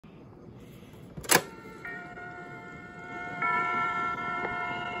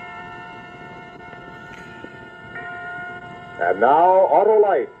And now,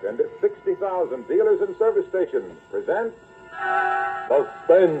 Autolite and its 60,000 dealers and service stations present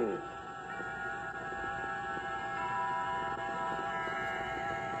Suspense.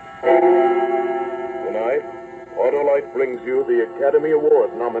 Tonight, Autolite brings you the Academy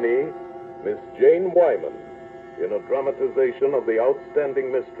Award nominee, Miss Jane Wyman, in a dramatization of the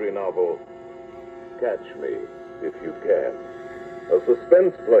outstanding mystery novel, Catch Me If You Can. A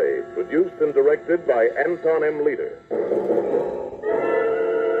suspense play produced and directed by Anton M. Leader.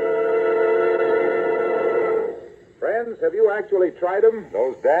 Friends, have you actually tried them?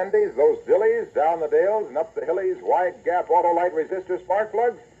 Those dandies, those dillies, down the dales and up the hillies, wide gap Autolite resistor spark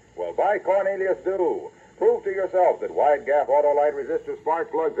plugs? Well, by Cornelius, do. Prove to yourself that wide gap Autolite resistor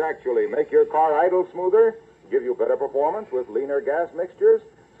spark plugs actually make your car idle smoother, give you better performance with leaner gas mixtures,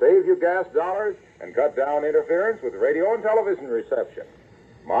 save you gas dollars, and cut down interference with radio and television reception.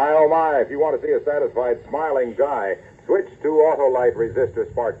 My, oh my, if you want to see a satisfied, smiling guy, switch to Autolite resistor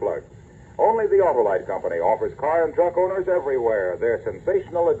spark plugs. Only the Autolite Company offers car and truck owners everywhere their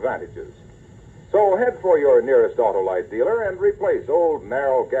sensational advantages. So head for your nearest Autolite dealer and replace old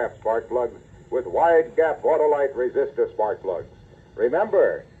narrow gap spark plugs with wide gap Autolite resistor spark plugs.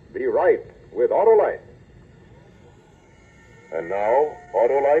 Remember, be right with Autolite. And now,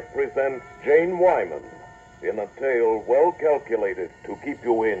 Autolite presents Jane Wyman in a tale well calculated to keep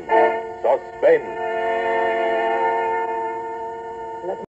you in suspense.